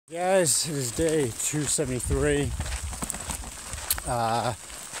Guys, it is day 273.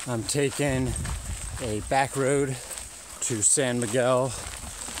 I'm taking a back road to San Miguel,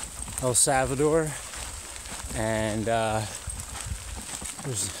 El Salvador, and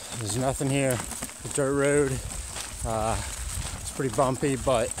there's nothing here. The dirt road, it's pretty bumpy,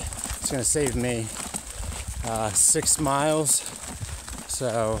 but it's gonna save me 6 miles,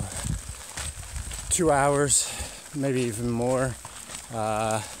 so 2 hours, maybe even more.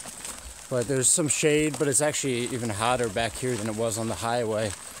 But there's some shade, but it's actually even hotter back here than it was on the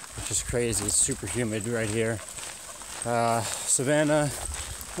highway, which is crazy. It's super humid right here. Savannah,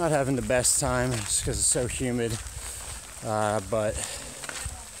 not having the best time just because it's so humid, but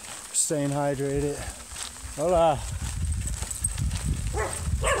staying hydrated. Hola!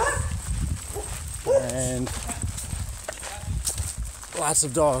 And lots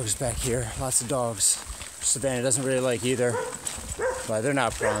of dogs back here, lots of dogs. Savannah doesn't really like either. But they're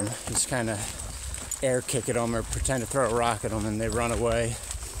not fun. Just kind of air kick at them or pretend to throw a rock at them and they run away.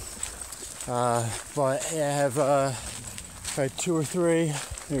 But yeah, I have like 2 or 3.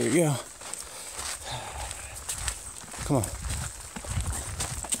 There you go. Come on.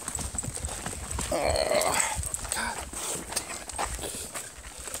 Oh, God damn it.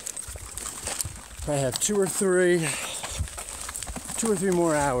 I have 2 or 3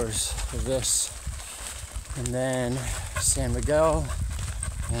 more hours of this, and then San Miguel,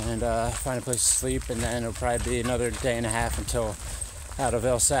 and find a place to sleep, and then it'll probably be another day and a half until out of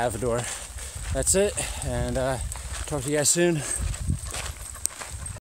El Salvador. That's it, and talk to you guys soon.